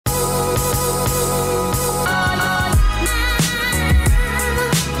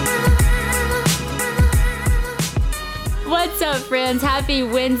Congratulations. Happy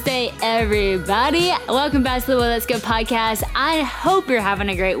Wednesday, everybody. Welcome back to the Well, Let's Go podcast. I hope you're having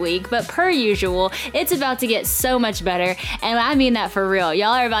a great week, but per usual, it's about to get so much better. And I mean that for real.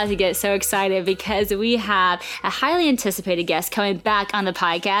 Y'all are about to get so excited because we have a highly anticipated guest coming back on the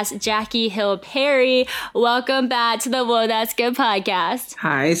podcast, Jackie Hill Perry. Welcome back to the Well, Let's Go podcast.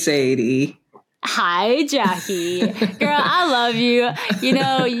 Hi, Sadie. Hi, Jackie. Girl, I love you. You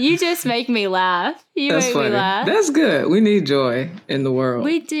know, you just make me laugh. That's funny. Me laugh. That's good. We need joy in the world.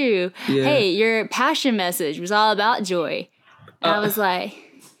 We do. Yeah. Hey, your passion message was all about joy. I was like...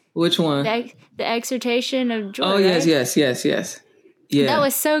 Which one? The exhortation of joy. Oh, right? yes. Yeah. That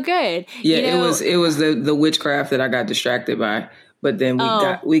was so good. Yeah, you know, it was the witchcraft that I got distracted by. But then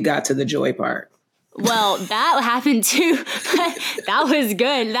we got to the joy part. Well, that happened too. That was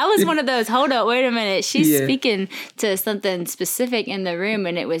good. That was one of those, hold up, wait a minute. She's speaking to something specific in the room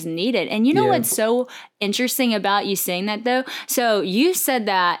and it was needed. And you know what's so interesting about you saying that though? So you said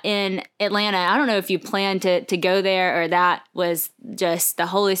that in Atlanta. I don't know if you planned to go there or that was just the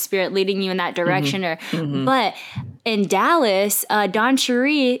Holy Spirit leading you in that direction but in Dallas, Dawn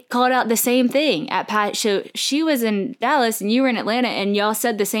Cherie called out the same thing at Pat. So she was in Dallas and you were in Atlanta and y'all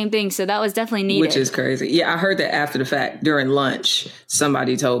said the same thing. So that was definitely needed. Which is crazy. Yeah, I heard that after the fact during lunch.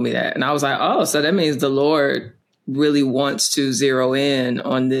 Somebody told me that. And I was like, oh, so that means the Lord really wants to zero in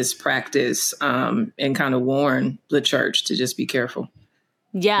on this practice and kind of warn the church to just be careful.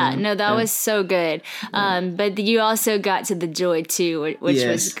 Yeah, no, that was so good. But you also got to the joy too, which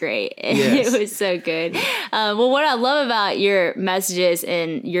was great. It was so good. Well, what I love about your messages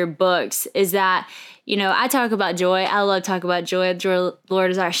and your books is that, you know, I talk about joy. I love talking about joy. Joy,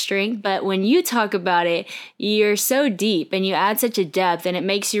 Lord, is our strength. But when you talk about it, you're so deep and you add such a depth and it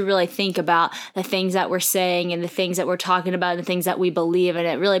makes you really think about the things that we're saying and the things that we're talking about and the things that we believe. And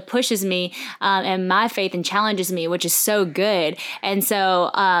it really pushes me and my faith and challenges me, which is so good. And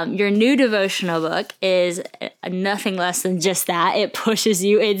so your new devotional book is nothing less than just that. It pushes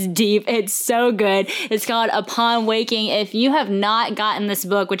you. It's deep. It's so good. It's called Upon Waking. If you have not gotten this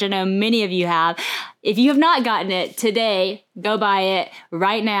book, which I know many of you have, if you have not gotten it today, go buy it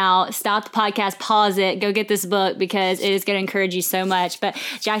right now. Stop the podcast, pause it, go get this book because it is going to encourage you so much. But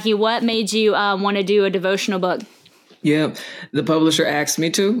Jackie, what made you want to do a devotional book? Yeah, the publisher asked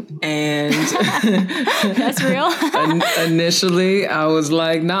me to, and that's real. Initially, I was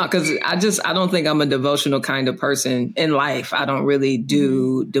like, nah, because I don't think I'm a devotional kind of person in life. I don't really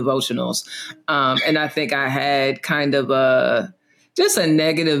do devotionals, and I think I had kind of just a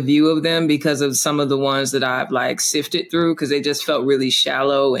negative view of them because of some of the ones that I've like sifted through because they just felt really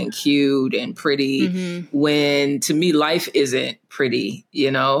shallow and cute and pretty when to me life isn't pretty, you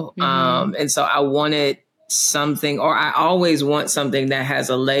know? And so I wanted something, or I always want something that has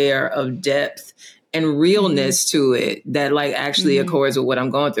a layer of depth and realness to it that like actually accords with what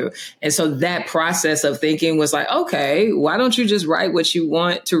I'm going through. And so that process of thinking was like, okay, why don't you just write what you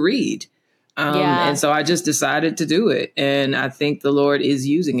want to read? And so I just decided to do it. And I think the Lord is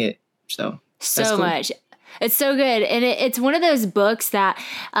using it. So cool. Much. It's so good. And it's one of those books that,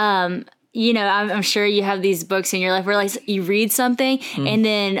 you know, I'm sure you have these books in your life where like you read something and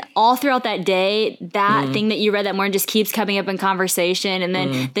then all throughout that day, that thing that you read that morning just keeps coming up in conversation. And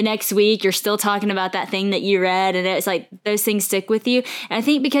then the next week you're still talking about that thing that you read and it's like those things stick with you. And I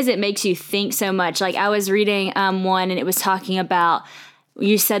think because it makes you think so much. Like I was reading one and it was talking about,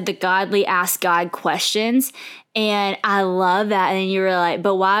 you said the godly ask God questions. And I love that. And you were like,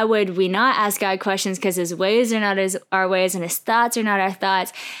 but why would we not ask God questions? Because his ways are not our ways and his thoughts are not our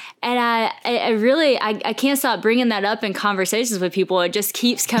thoughts. And I really can't stop bringing that up in conversations with people. It just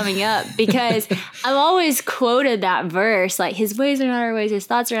keeps coming up because I've always quoted that verse, like his ways are not our ways, his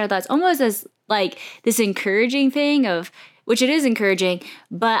thoughts are not our thoughts, almost as like this encouraging thing of, which it is encouraging.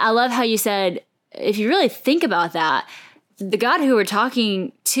 But I love how you said, if you really think about that, the God who we're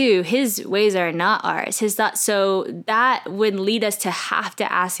talking to, his ways are not ours, his thoughts. So that would lead us to have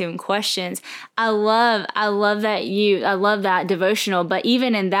to ask him questions. I love that devotional. But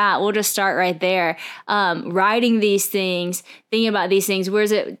even in that, we'll just start right there. Writing these things, thinking about these things.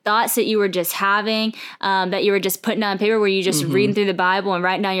 Was it thoughts that you were just having, that you were just putting on paper? Were you just reading through the Bible and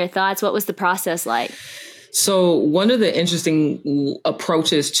writing down your thoughts? What was the process like? So one of the interesting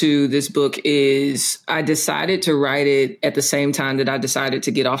approaches to this book is I decided to write it at the same time that I decided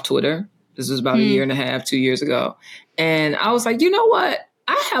to get off Twitter. This was about a year and a half, 2 years ago. And I was like, you know what?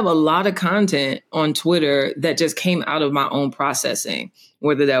 I have a lot of content on Twitter that just came out of my own processing,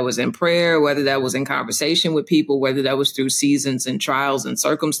 whether that was in prayer, whether that was in conversation with people, whether that was through seasons and trials and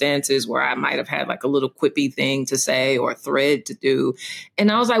circumstances where I might have had like a little quippy thing to say or a thread to do.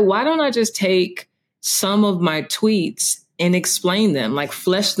 And I was like, why don't I just take some of my tweets and explain them, like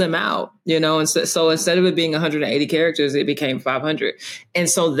flesh them out, and so instead of it being 180 characters, it became 500. And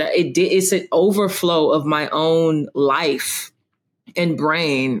so that it's an overflow of my own life and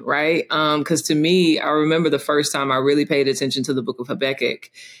brain, right? Because to me, I remember the first time I really paid attention to the book of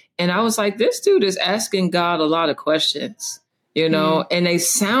Habakkuk, and I was like, this dude is asking God a lot of questions, and they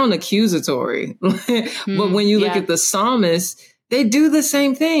sound accusatory. But when you look at the psalmist, they do the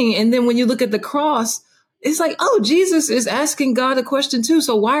same thing. And then when you look at the cross, it's like, oh, Jesus is asking God a question too.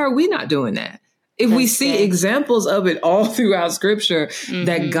 So why are we not doing that? If we see examples of it all throughout scripture,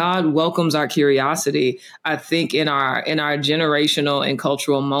 that God welcomes our curiosity, I think in our generational and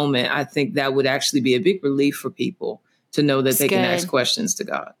cultural moment, I think that would actually be a big relief for people to know that they can ask questions to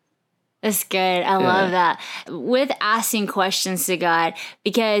God. That's good. I love that. With asking questions to God,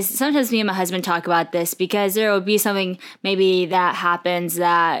 because sometimes me and my husband talk about this, because there will be something maybe that happens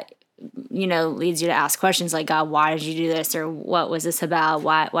that, leads you to ask questions like, God, why did you do this? Or what was this about?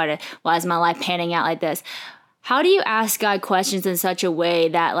 Why is my life panning out like this? How do you ask God questions in such a way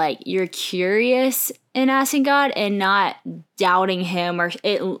that like you're curious in asking God and not doubting him, or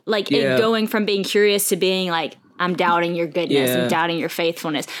it going from being curious to being like, I'm doubting your goodness, I'm doubting your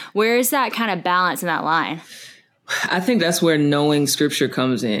faithfulness. Where is that kind of balance in that line? I think that's where knowing scripture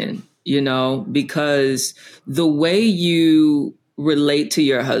comes in, because the way you relate to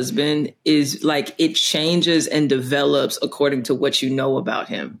your husband is like it changes and develops according to what you know about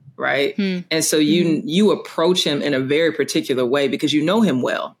him, right? And so you approach him in a very particular way because you know him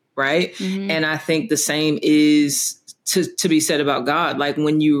well, right? And I think the same is to be said about God. Like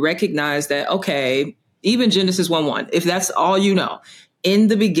when you recognize that, okay, even Genesis 1:1, if that's all you know, in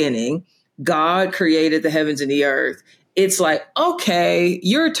the beginning, God created the heavens and the earth. It's like, okay,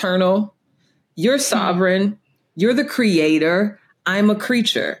 you're eternal, you're sovereign, you're the creator, I'm a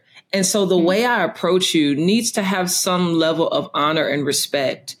creature. And so the way I approach you needs to have some level of honor and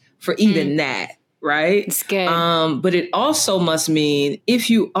respect for even that, right? It's good. But it also must mean if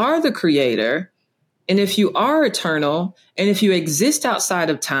you are the creator, and if you are eternal, and if you exist outside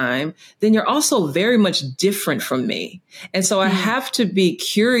of time, then you're also very much different from me. And so I have to be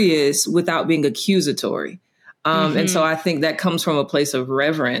curious without being accusatory. And so I think that comes from a place of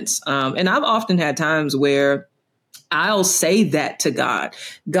reverence. And I've often had times where I'll say that to God.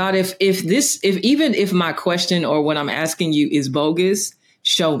 God, if my question or what I'm asking you is bogus,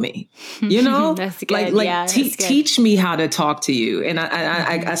 show me, That's good. Teach me how to talk to you. And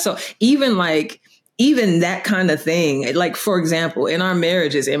I so even that kind of thing, like, for example, in my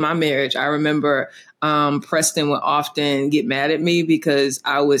marriage, I remember Preston would often get mad at me because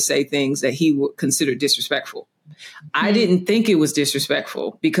I would say things that he would consider disrespectful. I didn't think it was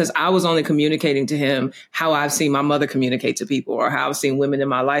disrespectful because I was only communicating to him how I've seen my mother communicate to people or how I've seen women in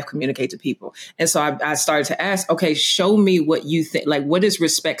my life communicate to people. And so I started to ask, okay, show me what you think, like, what does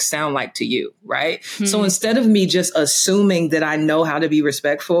respect sound like to you? Right. So instead of me just assuming that I know how to be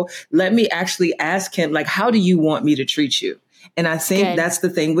respectful, let me actually ask him, like, how do you want me to treat you? And I think that's the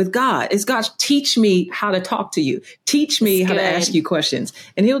thing with God. It's God, teach me how to talk to you. Teach me how to ask you questions,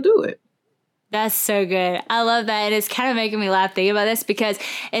 and he'll do it. That's so good. I love that. And it's kind of making me laugh thinking about this because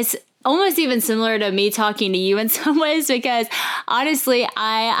it's almost even similar to me talking to you in some ways, because honestly,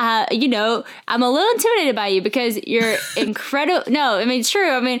 I'm a little intimidated by you because you're incredible. No, I mean, true.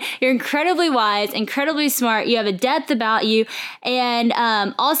 I mean, you're incredibly wise, incredibly smart. You have a depth about you. And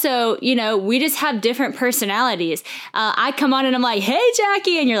also, we just have different personalities. I come on and I'm like, hey,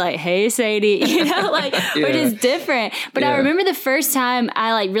 Jackie. And you're like, hey, Sadie, we're just different. But I remember the first time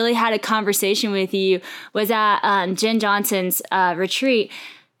I really had a conversation with you was at Jen Johnson's retreat.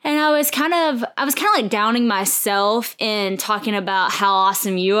 And I was kind of like downing myself in talking about how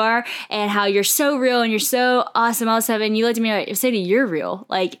awesome you are and how you're so real and you're so awesome, all stuff. And you looked at me like, Sadie, you're real.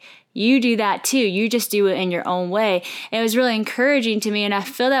 Like, you do that too. You just do it in your own way. And it was really encouraging to me. And I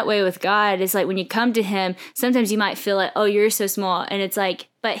feel that way with God. It's like when you come to him, sometimes you might feel like, oh, you're so small. And it's like,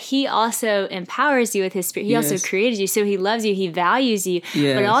 but he also empowers you with his spirit. He also created you. So he loves you. He values you.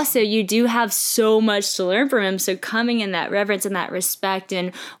 Yes. But also you do have so much to learn from him. So coming in that reverence and that respect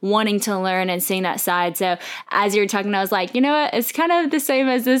and wanting to learn and seeing that side. So as you were talking, I was like, you know what? It's kind of the same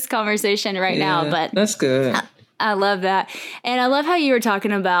as this conversation right now. But that's good. I love that. And I love how you were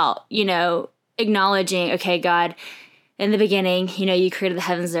talking about, acknowledging, okay, God, in the beginning, you created the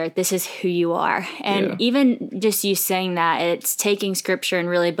heavens and earth. This is who you are. And even just you saying that, it's taking scripture and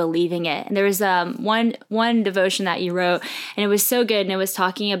really believing it. And there was one devotion that you wrote, and it was so good. And it was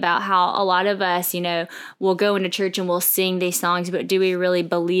talking about how a lot of us, will go into church and we'll sing these songs, but do we really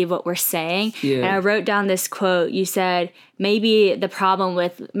believe what we're saying? Yeah. And I wrote down this quote. You said, maybe the problem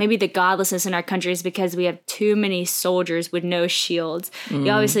with maybe the godlessness in our country is because we have too many soldiers with no shields. You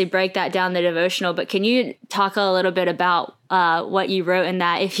obviously break that down in the devotional, but can you talk a little bit about what you wrote in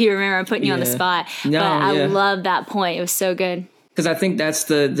that? If you remember, I'm putting you on the spot, but I love that point. It was so good. Because I think that's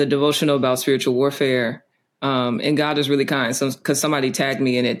the devotional about spiritual warfare. And God is really kind. Because somebody tagged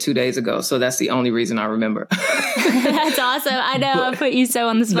me in it 2 days ago. So that's the only reason I remember. That's awesome. I know I put you so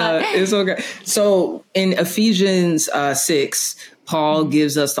on the spot. No, it's okay. So in Ephesians 6, Paul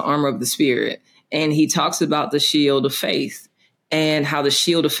gives us the armor of the Spirit. And he talks about the shield of faith and how the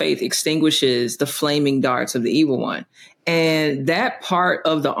shield of faith extinguishes the flaming darts of the evil one. And that part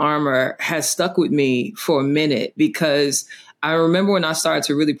of the armor has stuck with me for a minute, because I remember when I started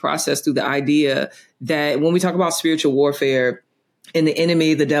to really process through the idea that when we talk about spiritual warfare and the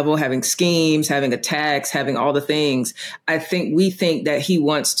enemy, the devil having schemes, having attacks, having all the things, I think we think that he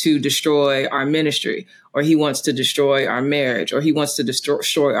wants to destroy our ministry, or he wants to destroy our marriage, or he wants to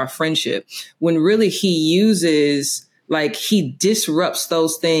destroy our friendship, when really he uses, like, he disrupts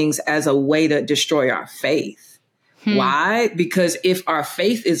those things as a way to destroy our faith. Why? Because if our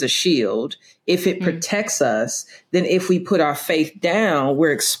faith is a shield, if it protects us, then if we put our faith down,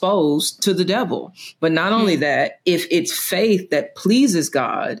 we're exposed to the devil. But not only that, if it's faith that pleases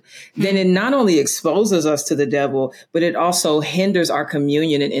God, then it not only exposes us to the devil, but it also hinders our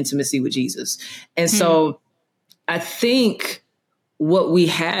communion and intimacy with Jesus. And so I think what we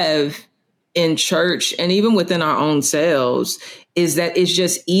have in church and even within our own selves is that it's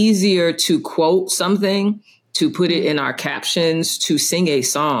just easier to quote something, to put it in our captions, to sing a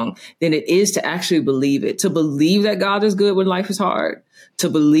song, than it is to actually believe it, to believe that God is good when life is hard, to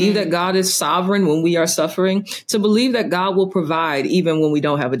believe that God is sovereign when we are suffering, to believe that God will provide even when we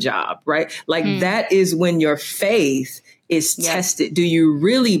don't have a job, right? Like that is when your faith is tested. Do you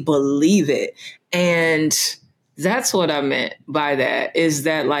really believe it? And that's what I meant by that, is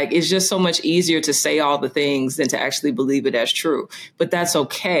that, like, it's just so much easier to say all the things than to actually believe it as true. But that's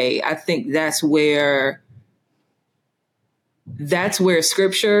okay. I think that's where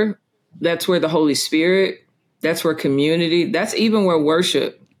scripture, that's where the Holy Spirit, that's where community, that's even where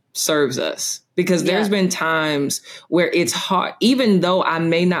worship serves us. Because there's been times where it's hard, even though I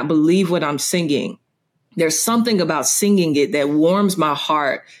may not believe what I'm singing, there's something about singing it that warms my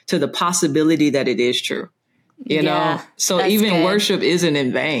heart to the possibility that it is true. You know, so even worship isn't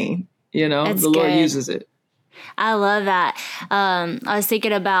in vain. You know, that's the Lord uses it. I love that. I was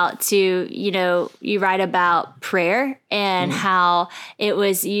thinking about too, you write about prayer and how it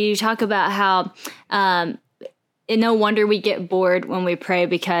was, you talk about how, and no wonder we get bored when we pray,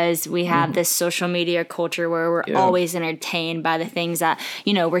 because we have this social media culture where we're always entertained by the things that,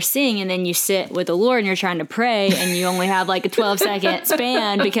 we're seeing. And then you sit with the Lord and you're trying to pray and you only have like a 12-second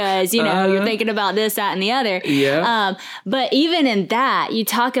span because, you're thinking about this, that, and the other. Yeah. But even in that, you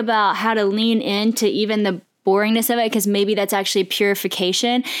talk about how to lean into even the boringness of it, because maybe that's actually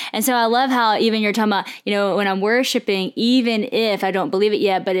purification. And so I love how even you're talking about, when I'm worshiping, even if I don't believe it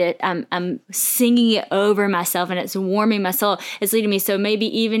yet, but I'm singing it over myself and it's warming my soul, it's leading me. So maybe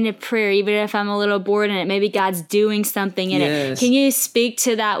even in prayer, even if I'm a little bored in it, maybe God's doing something in it. Can you speak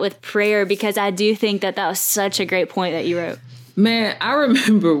to that with prayer? Because I do think that was such a great point that you wrote. Man, I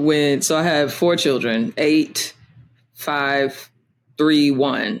remember so I have 4 children, 8, 5, 3,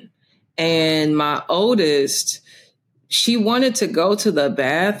 1. And my oldest, she wanted to go to the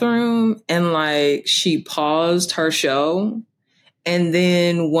bathroom and like she paused her show. And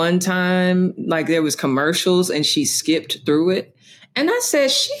then one time, like there was commercials and she skipped through it. And I said,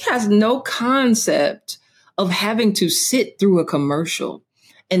 she has no concept of having to sit through a commercial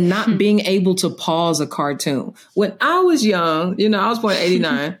and not being able to pause a cartoon. When I was young, I was born in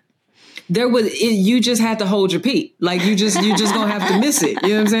 89. You just had to hold your pee. Like you just gonna have to miss it. You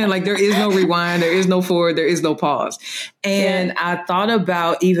know what I'm saying? Like there is no rewind, there is no forward, there is no pause. And I thought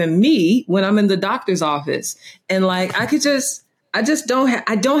about even me when I'm in the doctor's office and like, I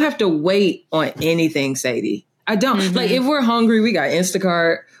don't have to wait on anything, Sadie. I don't. Like if we're hungry, we got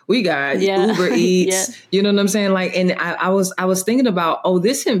Instacart, we got Uber Eats, you know what I'm saying? Like, and I was thinking about,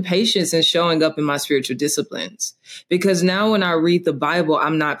 this impatience is showing up in my spiritual disciplines, because now when I read the Bible,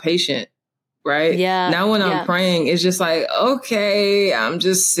 I'm not patient. Right. Yeah. Now when I'm praying, it's just like, okay, I'm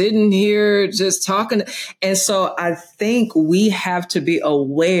just sitting here, just talking. And so I think we have to be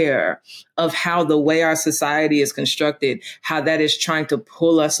aware of how the way our society is constructed, how that is trying to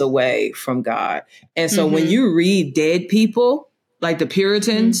pull us away from God. And so when you read dead people, like the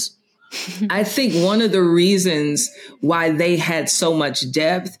Puritans, I think one of the reasons why they had so much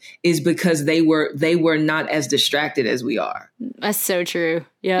depth is because they were not as distracted as we are. That's so true.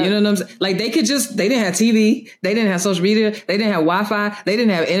 Yeah. You know what I'm saying? Like they didn't have TV. They didn't have social media. They didn't have Wi-Fi. They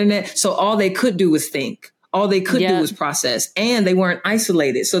didn't have internet. So all they could do was think. All they could do was process, and they weren't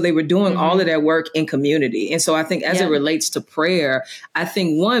isolated. So they were doing all of their work in community. And so I think as it relates to prayer, I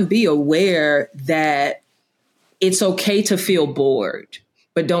think one, be aware that it's okay to feel bored,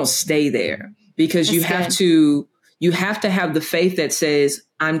 but don't stay there, because you have to have the faith that says,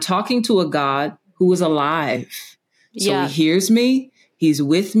 I'm talking to a God who is alive. So he hears me, he's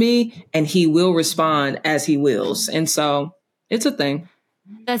with me, and he will respond as he wills. And so it's a thing.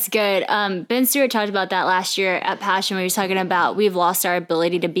 That's good. Ben Stewart talked about that last year at Passion. We were talking about we've lost our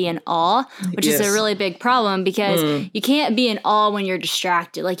ability to be in awe, which is a really big problem, because you can't be in awe when you're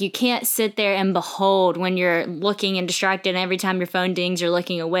distracted. Like you can't sit there and behold when you're looking and distracted, and every time your phone dings, you're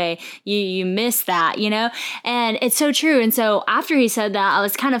looking away. You miss that, you know? And it's so true. And so after he said that, I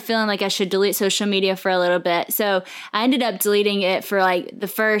was kind of feeling like I should delete social media for a little bit. So I ended up deleting it for like the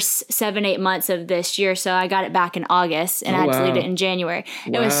first 7-8 months of this year. So I got it back in August, and I had deleted it in January.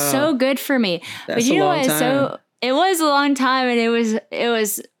 It was so good for me. That's but you know what? So it was a long time, and it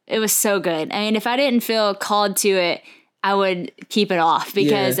was so good. I mean, if I didn't feel called to it, I would keep it off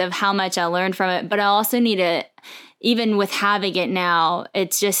because of how much I learned from it. But I also need it. Even with having it now,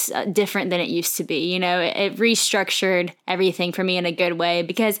 it's just different than it used to be. You know, it restructured everything for me in a good way,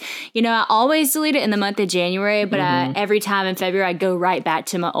 because, you know, I always delete it in the month of January, but every time in February, I go right back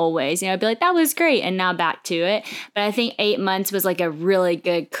to my old ways. You know, I'd be like, that was great. And now back to it. But I think 8 months was like a really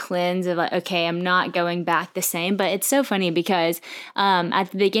good cleanse of like, okay, I'm not going back the same. But it's so funny because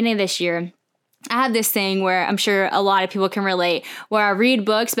at the beginning of this year, I have this thing where I'm sure a lot of people can relate, where I read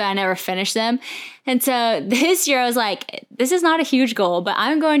books, but I never finish them. And so this year I was like, this is not a huge goal, but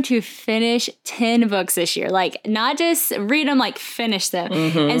I'm going to finish 10 books this year. Like not just read them, like finish them.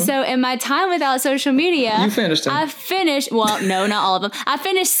 And so in my time without social media, you finished them. I finished, well, no, not all of them. I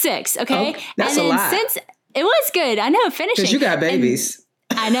finished 6. Okay. That's and a lot. Since it was good. I know, finishing. Because you got babies.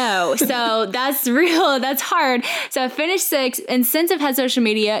 I know. So that's real. That's hard. So I finished 6. And since I've had social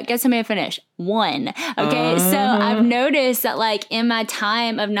media, guess how many I finished? 1. Okay. So I've noticed that like in my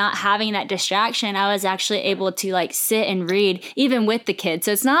time of not having that distraction, I was actually able to like sit and read even with the kids.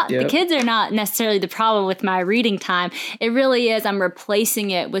 So it's not, the kids are not necessarily the problem with my reading time. It really is. I'm replacing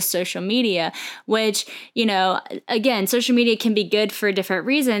it with social media, which, you know, again, social media can be good for different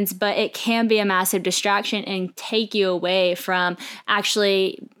reasons, but it can be a massive distraction and take you away from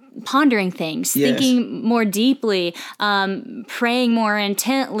actually pondering things, thinking more deeply, praying more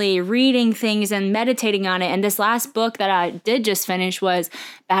intently, reading things and meditating on it. And this last book that I did just finish was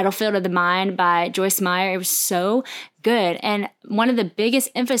Battlefield of the Mind by Joyce Meyer. It was so good. And one of the biggest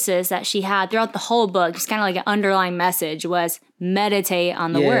emphasis that she had throughout the whole book, just kind of like an underlying message, was meditate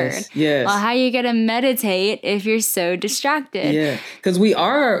on the word. Yes. Well, how are you going to meditate if you're so distracted? Yeah, because we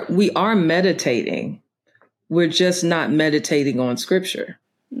are meditating. We're just not meditating on scripture.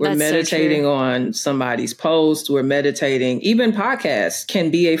 We're meditating on somebody's post. We're meditating. Even podcasts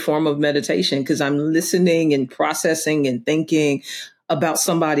can be a form of meditation, because I'm listening and processing and thinking about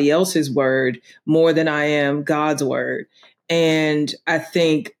somebody else's word more than I am God's word. And I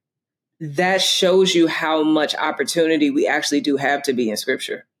think that shows you how much opportunity we actually do have to be in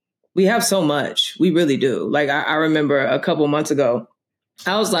scripture. We have so much. We really do. Like I remember a couple months ago,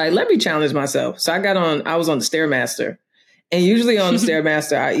 I was like, let me challenge myself. So I was on the Stairmaster. And usually on the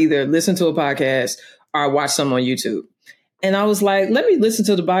Stairmaster, I either listen to a podcast or I watch some on YouTube. And I was like, let me listen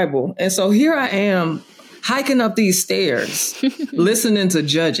to the Bible. And so here I am hiking up these stairs, listening to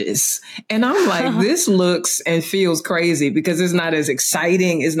Judges. And I'm like, this looks and feels crazy, because it's not as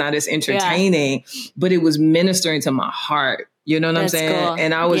exciting, it's not as entertaining, but it was ministering to my heart. You know what I'm saying? Cool.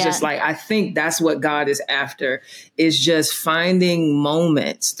 And I was just like, I think that's what God is after, is just finding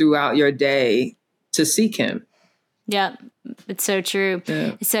moments throughout your day to seek him. Yeah, it's so true.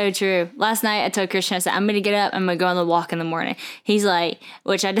 Yeah. It's so true. Last night I told Christian, I said, I'm going to get up, I'm going to go on the walk in the morning. He's like,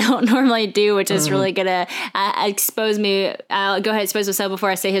 which I don't normally do, which is really going to expose me. I'll go ahead and expose myself before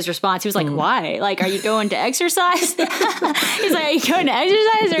I say his response. He was like, why? Like, are you going to exercise? He's like, are you going to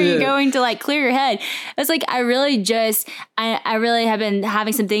exercise, or are you going to like clear your head? I was like, I really have been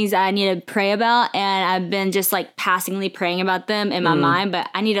having some things that I need to pray about, and I've been just like passingly praying about them in my mind, but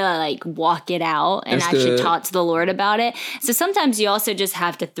I need to like walk it out and actually talk to the Lord about it. So sometimes you also just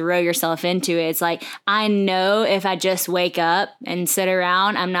have to throw yourself into it. It's like, I know if I just wake up and sit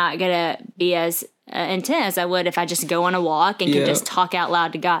around, I'm not going to be as intent as I would if I just go on a walk and could just talk out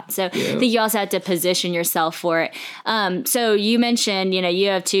loud to God. So I think you also have to position yourself for it. So you mentioned,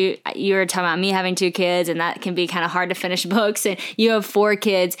 you were talking about me having 2 kids, and that can be kind of hard to finish books, and you have 4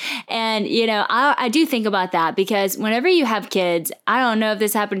 kids. And, I do think about that, because whenever you have kids, I don't know if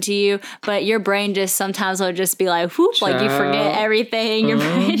this happened to you, but your brain just sometimes will just be like, whoop, like you forget everything. Your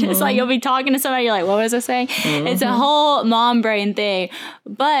brain is like, you'll be talking to somebody, you're like, what was I saying? It's a whole mom brain thing.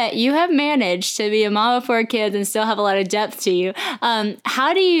 But you have managed to be a mom of 4 kids and still have a lot of depth to you.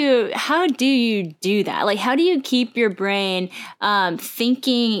 How do you do that? Like, how do you keep your brain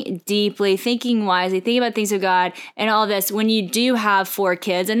thinking deeply, thinking wisely, thinking about things of God and all this when you do have 4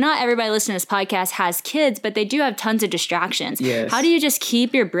 kids? And not everybody listening to this podcast has kids, but they do have tons of distractions. Yes. How do you just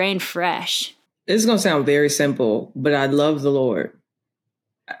keep your brain fresh? This is going to sound very simple, but I love the Lord.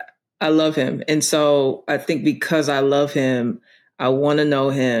 I love him. And so I think because I love him, I want to know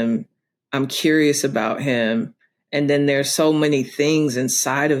him. I'm curious about him. And then there's so many things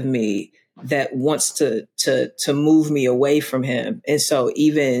inside of me that wants to move me away from him. And so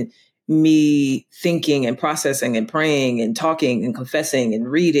even me thinking and processing and praying and talking and confessing and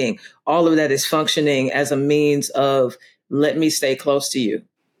reading, all of that is functioning as a means of, let me stay close to you,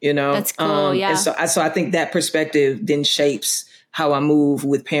 That's cool, yeah. And so I think that perspective then shapes how I move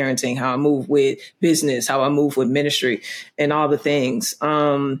with parenting, how I move with business, how I move with ministry and all the things.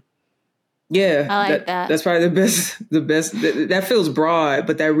 I like that. That's probably the best. That feels broad,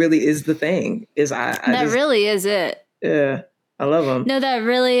 but that really is the thing. Really is it. Yeah. I love them. No, that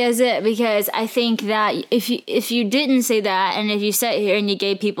really is it, because I think that if you didn't say that, and if you sat here and you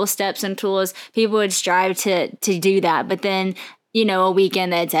gave people steps and tools, people would strive to do that. But then, a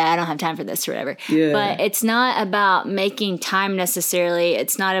weekend they'd say, I don't have time for this or whatever. Yeah. But it's not about making time necessarily.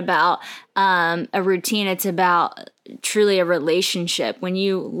 It's not about a routine. It's about truly a relationship. When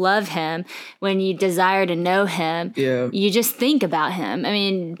you love him, when you desire to know him, you just think about him. I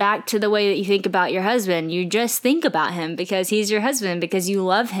mean, back to the way that you think about your husband, you just think about him because he's your husband, because you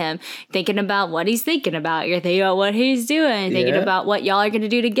love him, thinking about what he's thinking about. You're thinking about what he's doing, thinking about what y'all are going to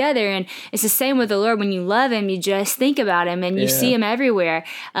do together. And it's the same with the Lord. When you love him, you just think about him and you see him everywhere.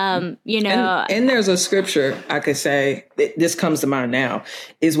 And there's a scripture I could say, this comes to mind now,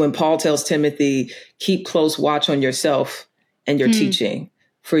 is when Paul tells Timothy, keep close watch on yourself and your teaching,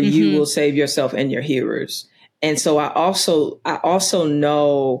 for you will save yourself and your hearers. And so I also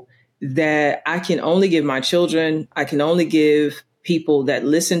know that I can only give my children, I can only give people that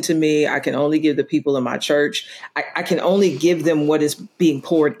listen to me, I can only give the people in my church, I can only give them what is being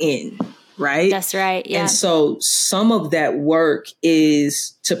poured in. Right? That's right. Yeah. And so some of that work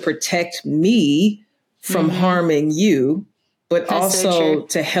is to protect me from harming you, but That's also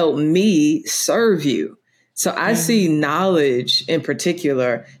to help me serve you. So I see knowledge in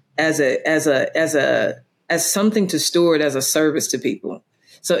particular as something to steward as a service to people.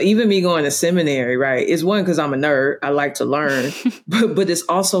 So even me going to seminary, right, is one, because I'm a nerd. I like to learn, but it's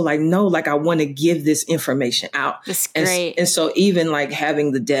also like, no, like I want to give this information out. That's great. And so even like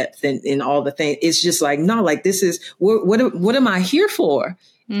having the depth and all the things, it's just like, no, like this is, what am I here for?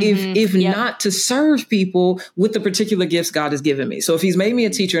 If not to serve people with the particular gifts God has given me. So if he's made me a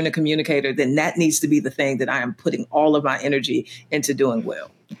teacher and a communicator, then that needs to be the thing that I am putting all of my energy into doing well.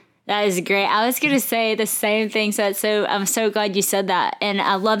 That is great. I was going to say the same thing. So I'm so glad you said that. And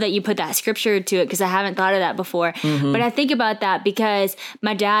I love that you put that scripture to it, because I haven't thought of that before. But I think about that because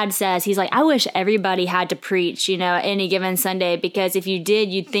my dad says, he's like, I wish everybody had to preach, any given Sunday, because if you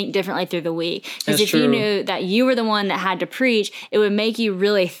did, you'd think differently through the week. Because if you knew that you were the one that had to preach, it would make you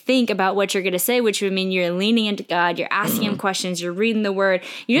really think about what you're going to say, which would mean you're leaning into God, you're asking him questions, you're reading the word.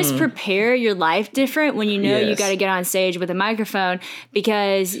 You just prepare your life different when you know you got to get on stage with a microphone,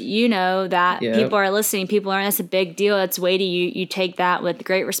 because you know that people are listening, people aren't, that's a big deal, that's weighty, you take that with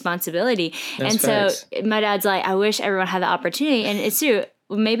great responsibility. That's and facts. So my dad's like, I wish everyone had the opportunity, and it's true.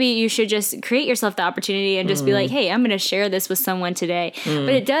 Maybe you should just create yourself the opportunity and just be like, hey, I'm going to share this with someone today.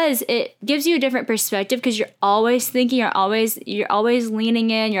 But it gives you a different perspective, because you're always thinking, you're always leaning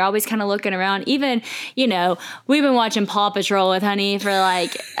in, you're always kind of looking around. Even, we've been watching Paw Patrol with Honey for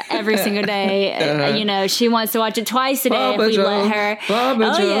like every single day. She wants to watch it twice a day if we let her. Paw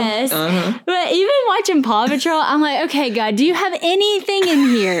Patrol. Oh, yes. But even watching Paw Patrol, I'm like, okay, God, do you have anything in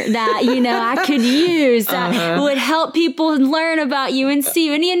here that, I could use that would help people learn about you and see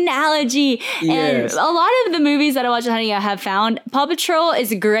any analogy? Yes. And a lot of the movies that I watch with Honey, I have found Paw Patrol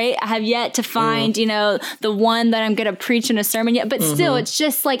is great. I have yet to find, the one that I'm going to preach in a sermon yet, but still, it's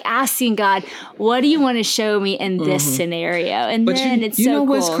just like asking God, what do you want to show me in this scenario? And but then it's so cool. You know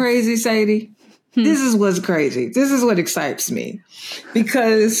what's crazy, Sadie? This is what's crazy. This is what excites me,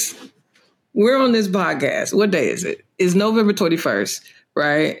 because we're on this podcast. What day is it? It's November 21st,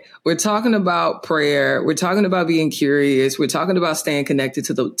 right? We're talking about prayer. We're talking about being curious. We're talking about staying connected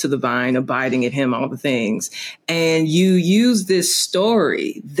to the vine, abiding in him, all the things. And you use this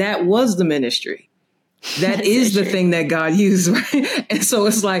story. That was the ministry. That is the thing that God used, right? And so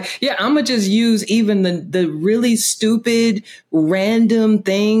it's like, yeah, I'm going to just use even the really stupid, random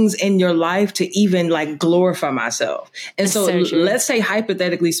things in your life to even like glorify myself. And so let's say,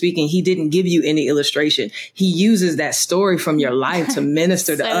 hypothetically speaking, he didn't give you any illustration. He uses that story from your life to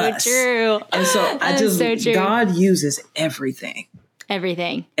minister to us. True. And so God uses everything.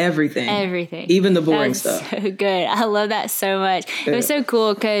 Everything. Even the boring stuff. So good. I love that so much. It was so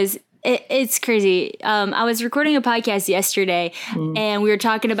cool because it's crazy. I was recording a podcast yesterday and we were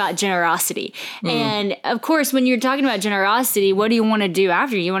talking about generosity. And of course, when you're talking about generosity, what do you want to do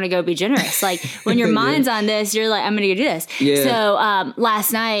after? You want to go be generous. Like when your mind's on this, you're like, I'm going to go do this. Yeah. So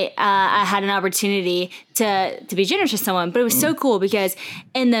last night I had an opportunity to be generous to someone, but it was so cool because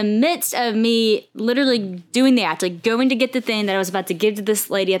in the midst of me literally doing the act, like going to get the thing that I was about to give to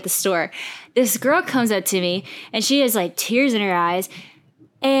this lady at the store, this girl comes up to me and she has like tears in her eyes.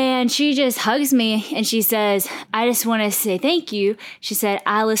 And she just hugs me and she says, I just want to say thank you. She said,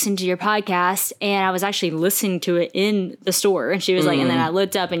 I listened to your podcast and I was actually listening to it in the store. And she was like, and then I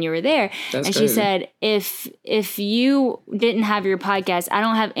looked up and you were there. That's and crazy. She said, if you didn't have your podcast, I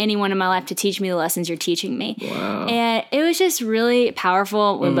don't have anyone in my life to teach me the lessons you're teaching me. Wow. And it was just really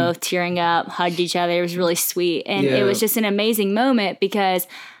powerful. We're both tearing up, hugged each other. It was really sweet. And it was just an amazing moment because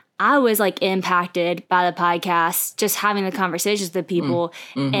I was like impacted by the podcast, just having the conversations with people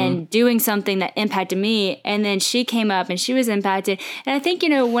and doing something that impacted me. And then she came up and she was impacted. And I think,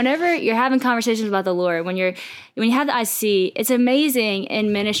 whenever you're having conversations about the Lord, when you have the IC, it's amazing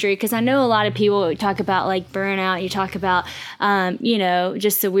in ministry. Cause I know a lot of people talk about like burnout. You talk about,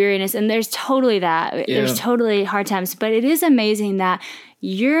 just the weariness, and there's totally that. Yeah. There's totally hard times, but it is amazing that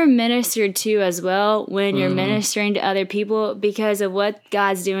you're ministered to as well when you're ministering to other people because of what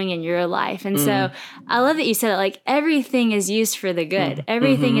God's doing in your life. And so I love that you said it, like everything is used for the good.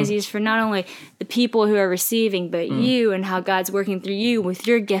 Everything is used for not only the people who are receiving, but you and how God's working through you with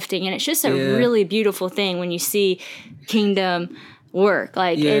your gifting. And it's just a really beautiful thing when you see kingdom work.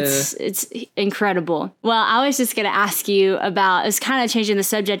 Like it's incredible. Well, I was just going to ask you about, it's kind of changing the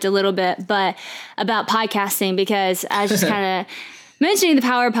subject a little bit, but about podcasting, because I was just kind of mentioning the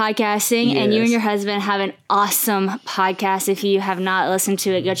power of podcasting, and you and your husband have an awesome podcast. If you have not listened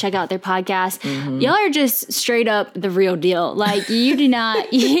to it, go check out their podcast. Y'all are just straight up the real deal. Like you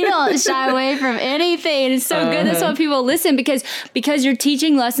don't shy away from anything. It's so good. That's why people listen, because you're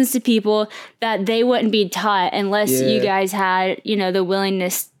teaching lessons to people that they wouldn't be taught unless you guys had, the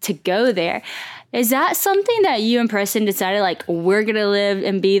willingness to go there. Is that something that you and Preston decided, like, we're going to live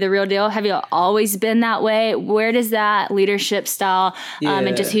and be the real deal? Have you always been that way? Where does that leadership style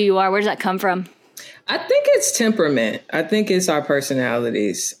and just who you are, where does that come from? I think it's temperament. I think it's our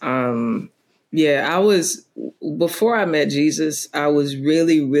personalities. Before I met Jesus, I was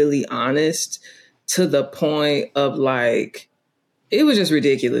really, really honest to the point of like, it was just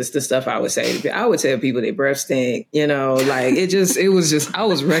ridiculous, the stuff I would say. I would tell people their breath stink, like I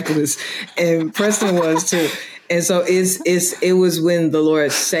was reckless, and Preston was too. And so it was when the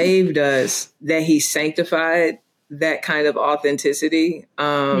Lord saved us that he sanctified that kind of authenticity,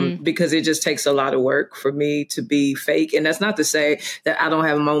 because it just takes a lot of work for me to be fake. And that's not to say that I don't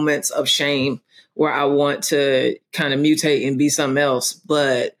have moments of shame where I want to kind of mutate and be something else.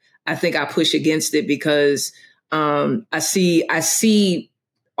 But I think I push against it because I see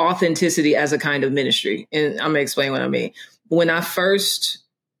authenticity as a kind of ministry. And I'm going to explain what I mean. When I first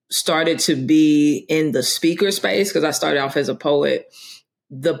started to be in the speaker space, because I started off as a poet,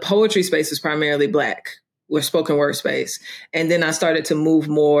 the poetry space was primarily Black, with spoken word space. And then I started to move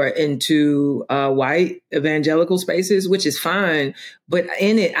more into white evangelical spaces, which is fine. But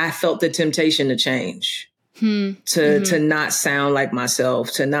in it, I felt the temptation to change. To not sound like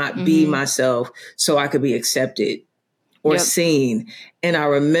myself, to not be myself, so I could be accepted or seen. And I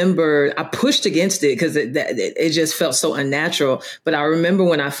remember I pushed against it because it just felt so unnatural. But I remember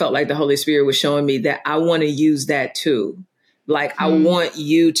when I felt like the Holy Spirit was showing me that I want to use that too. Like, I want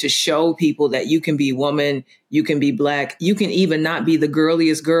you to show people that you can be woman, you can be Black, you can even not be the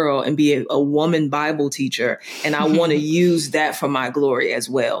girliest girl and be a woman Bible teacher. And I want to use that for my glory as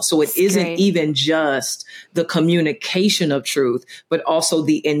well. So it isn't even just the communication of truth, but also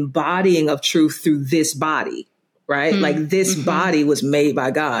the embodying of truth through this body. right? Like this body was made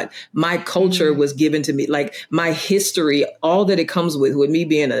by God. My culture was given to me, like my history, all that it comes with me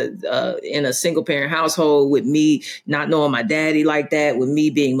being in a single parent household, with me not knowing my daddy like that, with me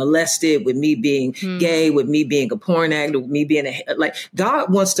being molested, with me being gay, with me being a porn actor, with me being like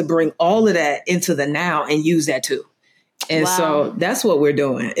God wants to bring all of that into the now and use that too. And so that's what we're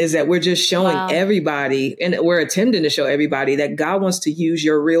doing, is that we're just showing everybody, and we're attempting to show everybody that God wants to use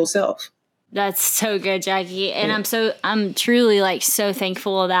your real self. That's so good, Jackie. And I'm truly like so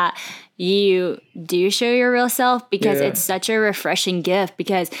thankful that you do show your real self, because it's such a refreshing gift,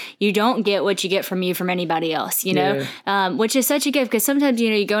 because you don't get what you get from anybody else, you know, which is such a gift, because sometimes, you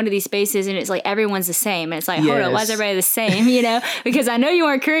know, you go into these spaces and it's like everyone's the same. And it's like, hold on, why is everybody the same? You know, because I know you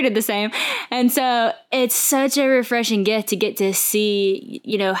weren't created the same. And so it's such a refreshing gift to get to see,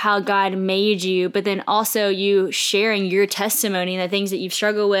 you know, how God made you, but then also you sharing your testimony and the things that you've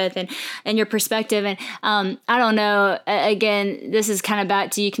struggled with and your perspective. And I don't know, again, this is kind of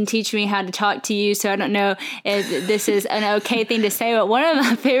back to, you can teach me how to talk to you. So I don't know if this is an okay thing to say, but one of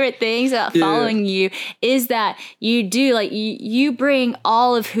my favorite things about following you is that you do, like, you bring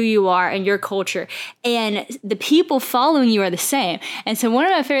all of who you are and your culture, and the people following you are the same. And so one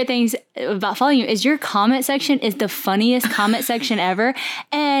of my favorite things about following you is your comment section is the funniest comment section ever.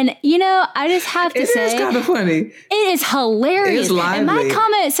 And, you know, I just have to say, it is kind of funny. It is hilarious. It's lively. And my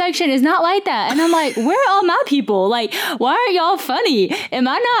comment section is not like that. And I'm like, where are all my people? Like, why are y'all funny? Am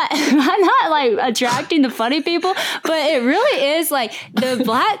I not like attracting the funny people? But it really is like the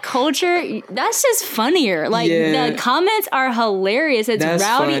Black culture. That's just funnier. Like the comments are hilarious. It's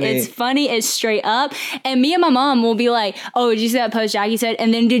rowdy. Funny. It's funny. It's straight up. And me and my mom will be like, oh, did you see that post Jackie said?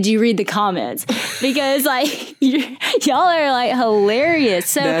 And then did you read the comments? Because like y'all are like hilarious.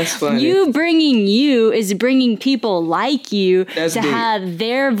 So you bringing you is bringing people like you to have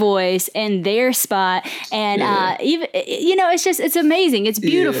their voice and their spot. And even, you know, it's amazing. It's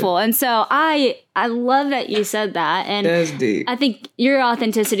beautiful. And so I love that you said that. And that's deep. I think your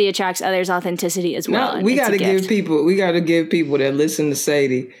authenticity attracts others' authenticity as well. No, we got to give people that listen to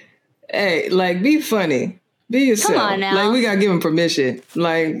Sadie, hey, like, be funny. Be yourself. Come on now. Like, we got to give them permission.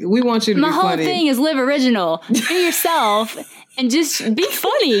 Like, we want you to be funny. My whole thing is live original. Be yourself. And just be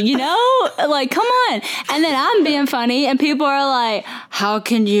funny, you know? Like, come on. And then I'm being funny, and people are like, how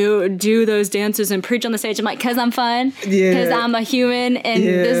can you do those dances and preach on the stage? I'm like, because I'm fun. Because I'm a human, and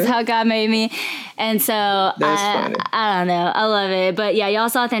this is how God made me. And so, I don't know. I love it. But yeah,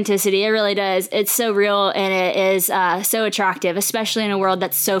 y'all's authenticity, it really does. It's so real, and it is so attractive, especially in a world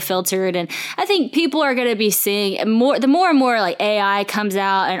that's so filtered. And I think people are going to be seeing more, the more and more like AI comes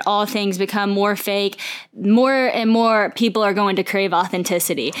out and all things become more fake, more and more people are going to crave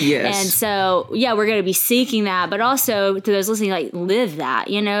authenticity. Yes. And so, yeah, we're going to be seeking that, but also to those listening, like, live that,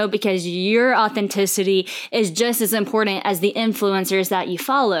 you know, because your authenticity is just as important as the influencers that you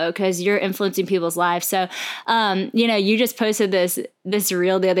follow, because you're influencing people's lives. So, you know, you just posted this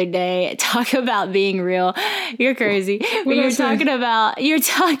reel the other day. Talk about being real. You're crazy. But you're talking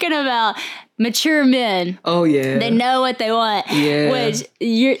about mature men. Oh yeah. They know what they want. Yeah.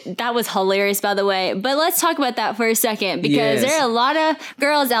 That was hilarious, by the way. But let's talk about that for a second, because there are a lot of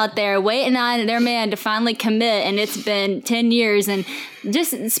girls out there waiting on their man to finally commit, and it's been 10 years. And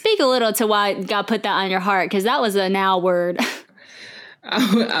just speak a little to why God put that on your heart, because that was a now word.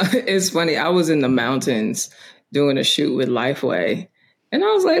 It's funny. I was in the mountains doing a shoot with Lifeway, and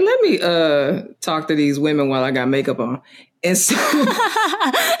I was like, let me talk to these women while I got makeup on. And so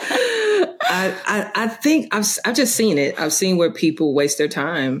I think I've just seen it. I've seen where people waste their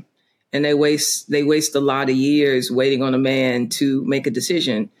time, and they waste a lot of years waiting on a man to make a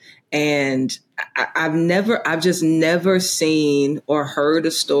decision. And I've just never seen or heard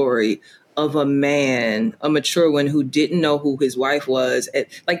a story of a man, a mature one, who didn't know who his wife was.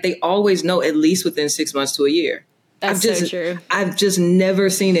 Like, they always know at least within 6 months to a year. That's so true. I've just never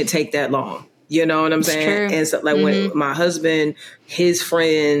seen it take that long. You know what I'm saying? True. And so, like, when my husband, his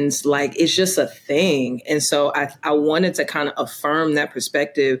friends, like, it's just a thing. And so I wanted to kind of affirm that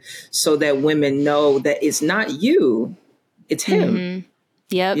perspective so that women know that it's not you, it's him. Mm-hmm.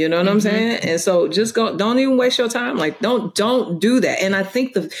 Yep. You know what I'm saying? And so just don't even waste your time. Like, don't do that. And I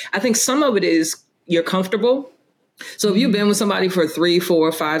think some of it is you're comfortable. So if you've been with somebody for 3,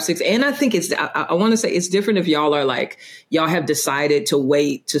 4, 5, 6, and I think I want to say it's different if y'all are like, y'all have decided to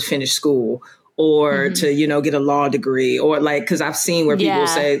wait to finish school, or to, you know, get a law degree, or like, because I've seen where people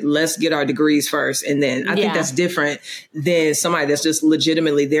say, let's get our degrees first. And then I think that's different than somebody that's just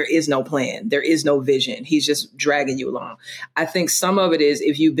legitimately, there is no plan. There is no vision. He's just dragging you along. I think some of it is,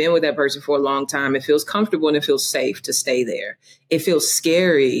 if you've been with that person for a long time, it feels comfortable and it feels safe to stay there. It feels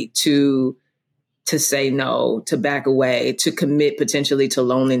scary to to say no, to back away, to commit potentially to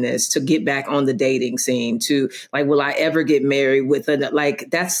loneliness, to get back on the dating scene, to like, will I ever get married with like,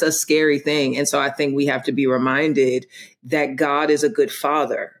 that's a scary thing. And so I think we have to be reminded that God is a good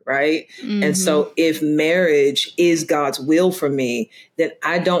father, right? Mm-hmm. And so if marriage is God's will for me, then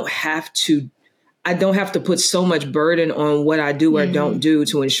I don't have to put so much burden on what I do or don't do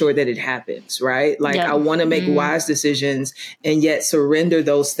to ensure that it happens, right? Like I want to make wise decisions and yet surrender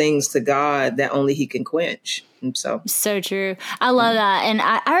those things to God that only he can quench. And so true. I love that. And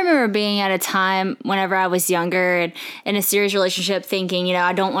I remember being at a time whenever I was younger and in a serious relationship thinking,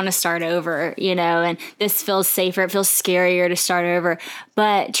 I don't want to start over, and this feels safer. It feels scarier to start over.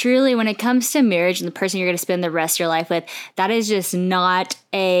 But truly, when it comes to marriage and the person you're going to spend the rest of your life with, that is just not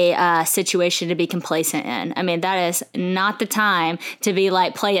a situation to be complacent in. I mean, that is not the time to be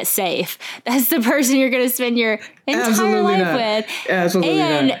like, play it safe. That's the person you're going to spend your entire life with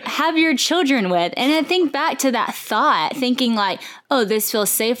and have your children with. And I think back to that thought, thinking like, oh, this feels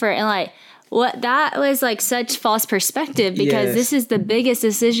safer. And like, what that was like such false perspective because this is the biggest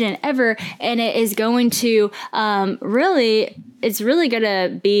decision ever. And it is going to it's really going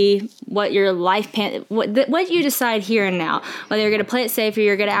to be what your life, what you decide here and now, whether you're going to play it safe or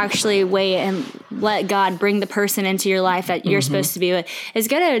you're going to actually wait and let God bring the person into your life that you're supposed to be with, is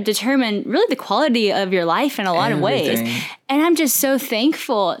going to determine really the quality of your life in a lot of ways. And I'm just so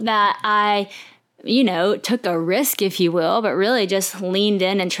thankful that I took a risk, if you will, but really just leaned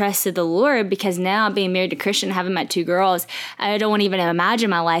in and trusted the Lord because now being married to Christian, having my 2 girls, I don't want to even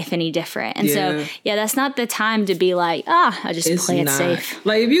imagine my life any different. And so, that's not the time to be like, I just play it safe.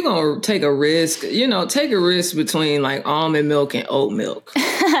 Like if you're going to take a risk, take a risk between like almond milk and oat milk.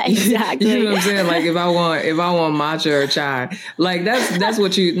 Exactly. You know what I'm saying? Like if I want matcha or chai, like that's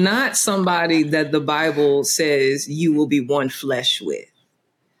what not somebody that the Bible says you will be one flesh with.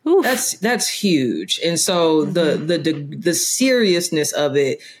 Oof. That's huge. And so the seriousness of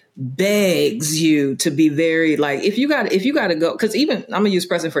it begs you to be very like, if you got to go, because even I'm going to use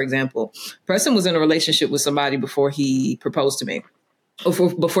Preston, for example. Preston was in a relationship with somebody before he proposed to me,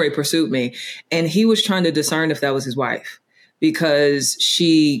 before he pursued me. And he was trying to discern if that was his wife because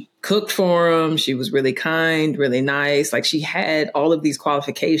she cooked for him. She was really kind, really nice. Like she had all of these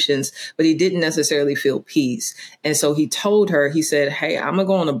qualifications, but he didn't necessarily feel peace. And so he told her, he said, hey, I'm going to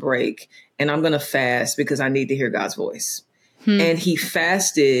go on a break and I'm going to fast because I need to hear God's voice. And he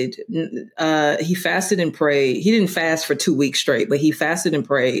fasted and prayed. He didn't fast for 2 weeks straight, but he fasted and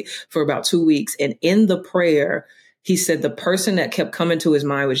prayed for about 2 weeks. And in the prayer, he said the person that kept coming to his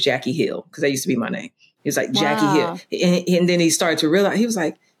mind was Jackie Hill, because that used to be my name. He was like, Jackie Hill. And then he started to realize, he was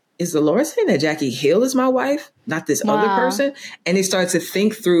like, is the Lord saying that Jackie Hill is my wife, not this other person? And he started to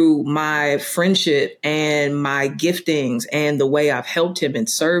think through my friendship and my giftings and the way I've helped him and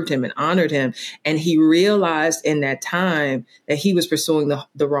served him and honored him. And he realized in that time that he was pursuing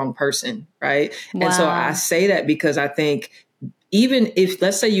the wrong person, right? Wow. And so I say that because I think even if,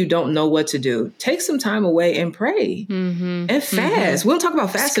 let's say you don't know what to do, take some time away and pray and fast. We don't talk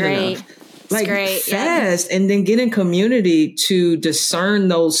about fasting enough. Like fast and then get in community to discern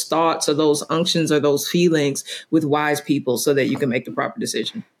those thoughts or those unctions or those feelings with wise people so that you can make the proper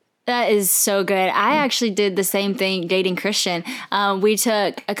decision. That is so good. I actually did the same thing dating Christian. We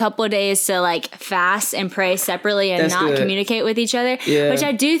took a couple of days to like fast and pray separately and not communicate with each other, which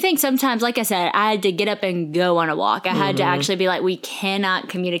I do think sometimes, like I said, I had to get up and go on a walk. I had to actually be like, we cannot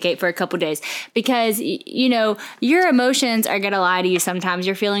communicate for a couple of days because, your emotions are going to lie to you sometimes.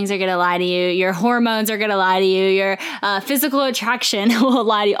 Your feelings are going to lie to you. Your hormones are going to lie to you. Your physical attraction will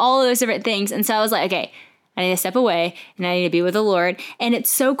lie to you. All of those different things. And so I was like, okay, I need to step away and I need to be with the Lord. And it's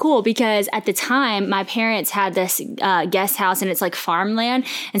so cool because at the time my parents had this guest house and it's like farmland.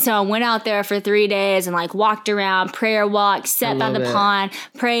 And so I went out there for 3 days and like walked around, prayer walk, sat by the pond,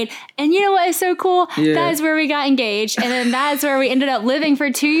 prayed. And you know what is so cool? Yeah. That is where we got engaged. And then that's where we ended up living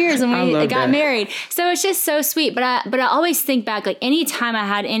for 2 years and we got married. So it's just so sweet. But I always think back, like anytime I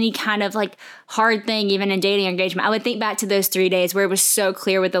had any kind of like hard thing, even in dating or engagement, I would think back to those 3 days where it was so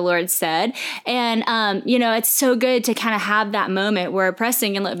clear what the Lord said. And, it's so good to kind of have that moment where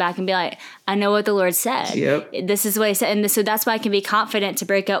Preston can look back and be like, I know what the Lord said. Yep. This is what he said. And so that's why I can be confident to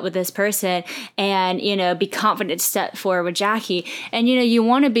break up with this person and, be confident to step forward with Jackie. And, you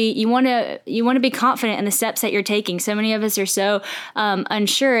want to be confident in the steps that you're taking. So many of us are so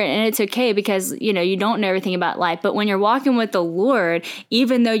unsure, and it's okay because, you don't know everything about life. But when you're walking with the Lord,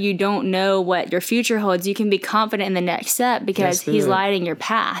 even though you don't know what your future holds, you can be confident in the next step because he's lighting your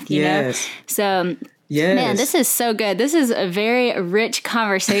path, you know? So Yes. Man, this is so good. This is a very rich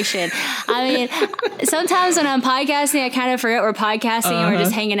conversation. I mean, sometimes when I'm podcasting, I kind of forget we're podcasting and we're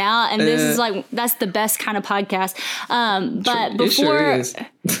just hanging out. And this is like, that's the best kind of podcast. But before, it sure is.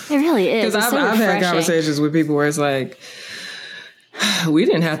 It really is. Because I've had conversations with people where it's like, we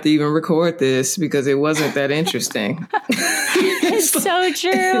didn't have to even record this because it wasn't that interesting. It's so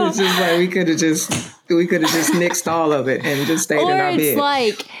true. It's just like we could have just nixed all of it and just stayed in our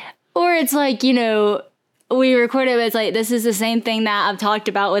bed. Or it's like, you know, we recorded, but it's like, this is the same thing that I've talked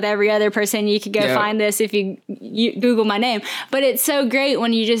about with every other person. You could go find this if you Google my name. But it's so great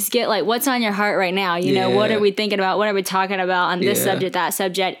when you just get like, what's on your heart right now? You know, what are we thinking about? What are we talking about on this subject, that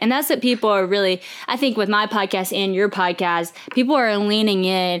subject? And that's what people are really, I think with my podcast and your podcast, people are leaning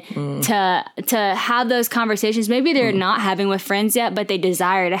in to have those conversations. Maybe they're not having with friends yet, but they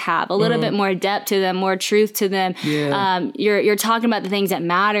desire to have a little bit more depth to them, more truth to them. You're talking about the things that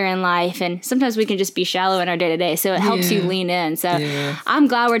matter in life. And sometimes we can just be shallow in our day-to-day, so it helps you lean in. So I'm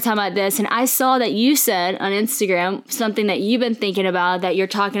glad we're talking about this. And I saw that you said on Instagram something that you've been thinking about, that you're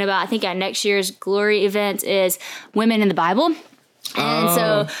talking about, I think at next year's Glory event, is women in the Bible. And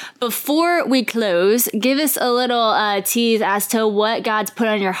so before we close, give us a little tease as to what God's put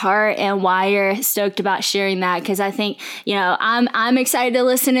on your heart and why you're stoked about sharing that. Because I think, you know, I'm excited to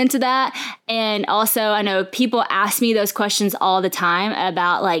listen into that. And also, I know people ask me those questions all the time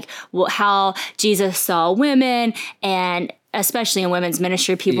about like how Jesus saw women, and especially in women's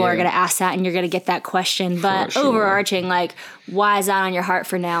ministry, people are going to ask that and you're going to get that question. But overarching, like, why is that on your heart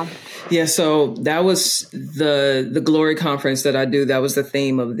for now? Yeah, so that was the Glory Conference that I do. That was the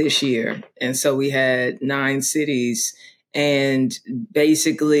theme of this year. And so we had 9 cities. And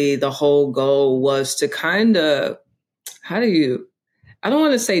basically the whole goal was to kind of, I don't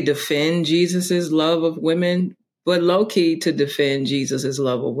want to say defend Jesus's love of women, but low-key to defend Jesus's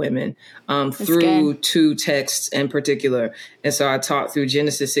love of women through 2 texts in particular. And so I taught through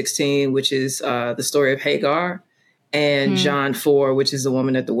Genesis 16, which is the story of Hagar, and John 4, which is the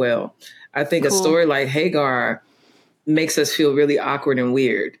woman at the well. I think a story like Hagar makes us feel really awkward and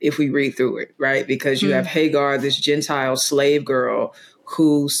weird if we read through it, right? Because you have Hagar, this Gentile slave girl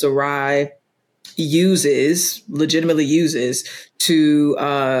who Sarai legitimately uses to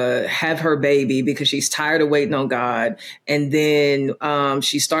have her baby because she's tired of waiting on God. And then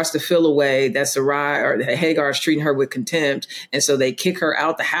she starts to feel a way that Sarai or Hagar is treating her with contempt. And so they kick her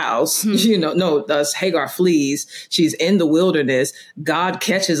out the house. Thus Hagar flees. She's in the wilderness. God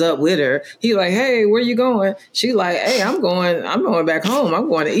catches up with her. He's like, hey, where you going? She's like, hey, I'm going back home. I'm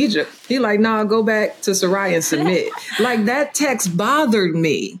going to Egypt. He's like, nah, go back to Sarai and submit. Like, that text bothered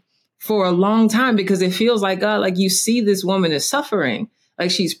me for a long time because it feels like, God, like, you see this woman is suffering.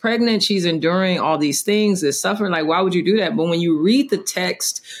 Like, she's pregnant, she's enduring all these things, is suffering. Like, why would you do that? But when you read the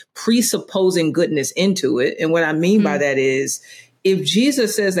text presupposing goodness into it, and what I mean by that is, if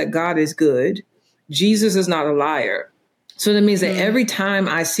Jesus says that God is good, Jesus is not a liar. So that means that every time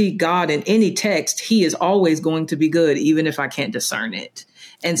I see God in any text, he is always going to be good, even if I can't discern it.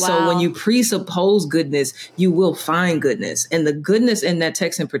 And so when you presuppose goodness, you will find goodness. And the goodness in that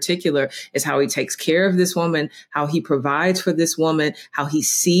text in particular is how he takes care of this woman, how he provides for this woman, how he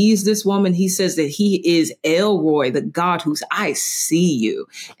sees this woman. He says that he is El Roy, the God whose eyes see you.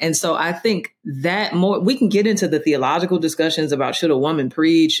 And so I think that we can get into the theological discussions about, should a woman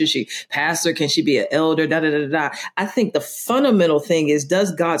preach? Should she pastor? Can she be an elder? I think the fundamental thing is,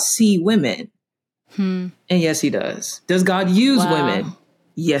 does God see women? And yes, he does. Does God use women?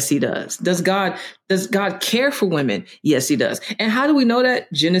 Yes, he does. Does God care for women? Yes, he does. And how do we know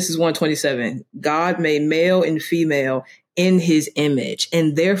that? Genesis 1:27. God made male and female in his image.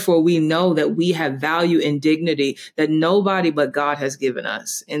 And therefore we know that we have value and dignity that nobody but God has given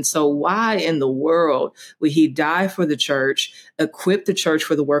us. And so why in the world would he die for the church, equip the church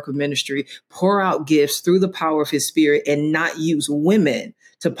for the work of ministry, pour out gifts through the power of his spirit, and not use women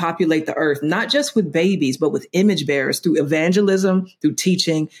to populate the earth, not just with babies, but with image bearers through evangelism, through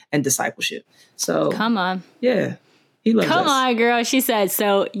teaching and discipleship? So come on. Yeah. He loves us. Come on, girl. She said,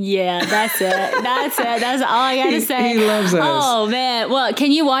 so yeah, that's it. That's it. That's all I got to say. He loves us. Oh, man. Well,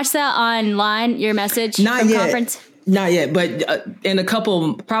 can you watch that online, your message Not yet. Conference? Not yet, but in a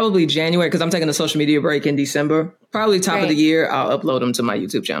couple, probably January, because I'm taking a social media break in December. Probably top of the year, I'll upload them to my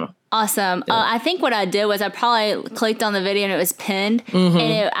YouTube channel. Awesome. Yeah. I think what I did was I probably clicked on the video and it was pinned.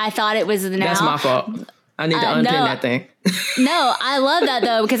 And I thought it was now. That's my fault. I need to unpin that thing. No, I love that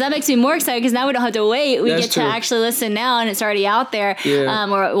though, because that makes me more excited because now we don't have to wait. We That's get true. to actually listen now and it's already out there,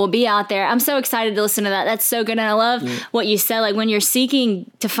 or it will be out there. I'm so excited to listen to that. That's so good. And I love what you said. Like when you're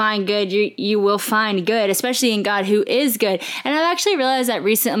seeking to find good, you will find good, especially in God who is good. And I've actually realized that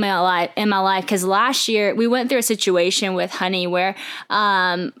recently in my life, because last year we went through a situation with Honey where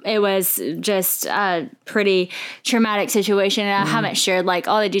it was just a pretty traumatic situation. And I haven't shared like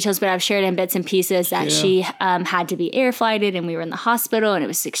all the details, but I've shared in bits and pieces that she had to be air flighted and we were in the hospital and it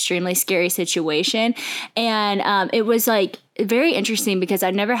was an extremely scary situation. And it was like very interesting because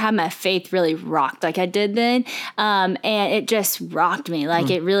I'd never had my faith really rocked like I did then. And it just rocked me like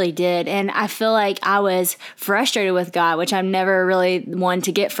it really did. And I feel like I was frustrated with God, which I'm never really one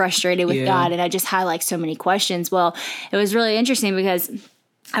to get frustrated with God. And I just had like so many questions. Well, it was really interesting because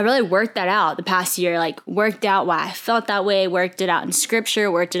I really worked that out the past year, like worked out why I felt that way, worked it out in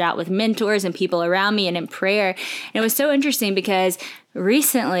scripture, worked it out with mentors and people around me and in prayer. And it was so interesting because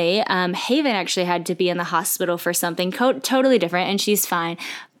recently, Haven actually had to be in the hospital for something totally different and she's fine.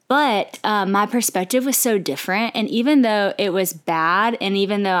 But my perspective was so different. And even though it was bad, and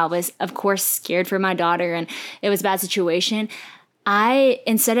even though I was, of course, scared for my daughter and it was a bad situation,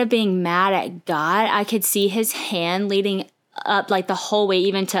 instead of being mad at God, I could see his hand leading up like the whole way,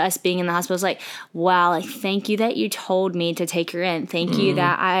 even to us being in the hospital. It's like, wow, like thank you that you told me to take her in. Thank you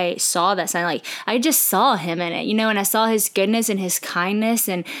that I saw that sign. Like I just saw him in it, and I saw his goodness and his kindness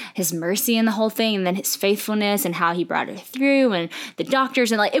and his mercy in the whole thing, and then his faithfulness and how he brought her through and the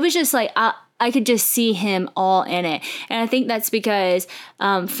doctors, and like it was just like I could just see him all in it. And I think that's because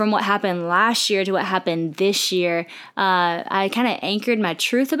from what happened last year to what happened this year, I kind of anchored my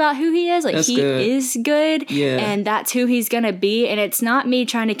truth about who he is. Like that's is good. Yeah. And that's who he's going to be. And it's not me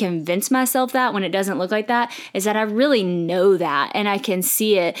trying to convince myself that when it doesn't look like that, is that I really know that. And I can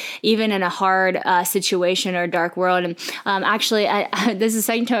see it even in a hard situation or dark world. And actually, this is the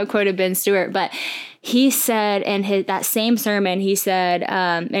second time I quoted Ben Stewart, but he said in that same sermon, he said,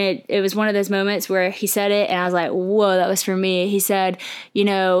 and it was one of those moments where he said it, and I was like, whoa, that was for me. He said,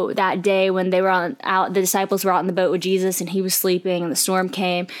 that day when they were the disciples were out in the boat with Jesus, and he was sleeping, and the storm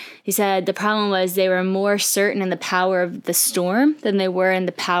came. He said the problem was they were more certain in the power of the storm than they were in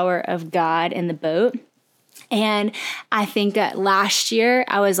the power of God in the boat. And I think that last year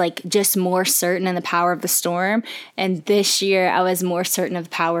I was like just more certain in the power of the storm. And this year I was more certain of the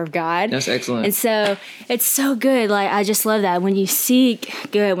power of God. That's excellent. And so it's so good. Like, I just love that. When you seek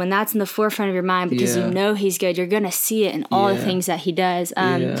good, when that's in the forefront of your mind, because you know he's good, you're going to see it in all the things that he does.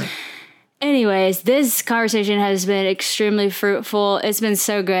 Anyways, this conversation has been extremely fruitful. It's been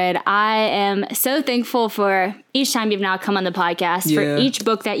so good. I am so thankful for each time you've now come on the podcast, for each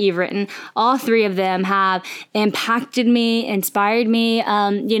book that you've written. All three of them have impacted me, inspired me.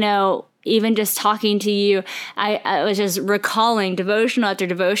 Even just talking to you, I was just recalling devotional after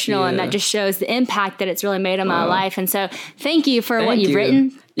devotional, and that just shows the impact that it's really made on my life. And so thank you for what you've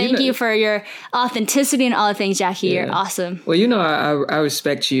written. Thank you for your authenticity and all the things, Jackie. You're awesome. Well, I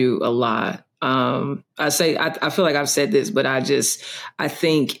respect you a lot. I feel like I've said this, but I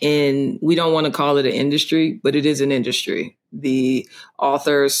think we don't want to call it an industry, but it is an industry, the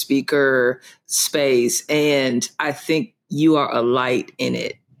author, speaker space. And I think you are a light in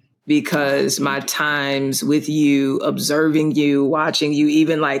it. Because my times with you, observing you, watching you,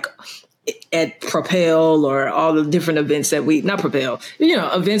 even like at Propel or all the different events that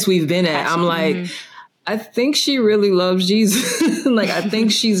events we've been at, I'm like, I think she really loves Jesus. Like, I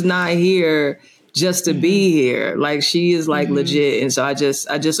think she's not here just to be here. Like, she is like legit. And so I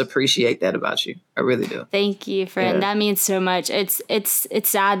just appreciate that about you. I really do. Thank you, friend. That means so much. It's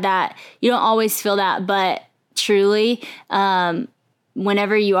sad that you don't always feel that, but truly,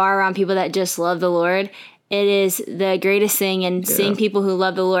 whenever you are around people that just love the Lord, it is the greatest thing. And seeing people who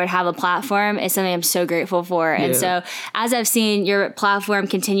love the Lord have a platform is something I'm so grateful for. And so as I've seen your platform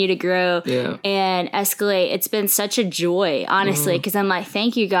continue to grow and escalate, it's been such a joy, honestly, because I'm like,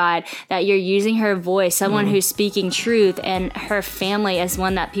 thank you, God, that you're using her voice, someone who's speaking truth, and her family as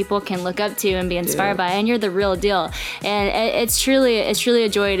one that people can look up to and be inspired by. And you're the real deal. And it's truly a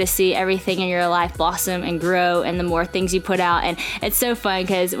joy to see everything in your life blossom and grow, and the more things you put out. And it's so fun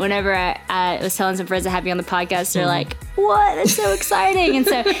because whenever I was telling some friends that have you on the podcast, they're like, what? That's so exciting. And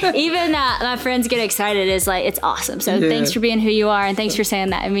so even that my friends get excited is like, it's awesome. So thanks for being who you are, and thanks for saying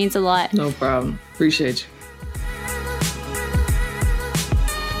that. It means a lot. No problem. Appreciate you.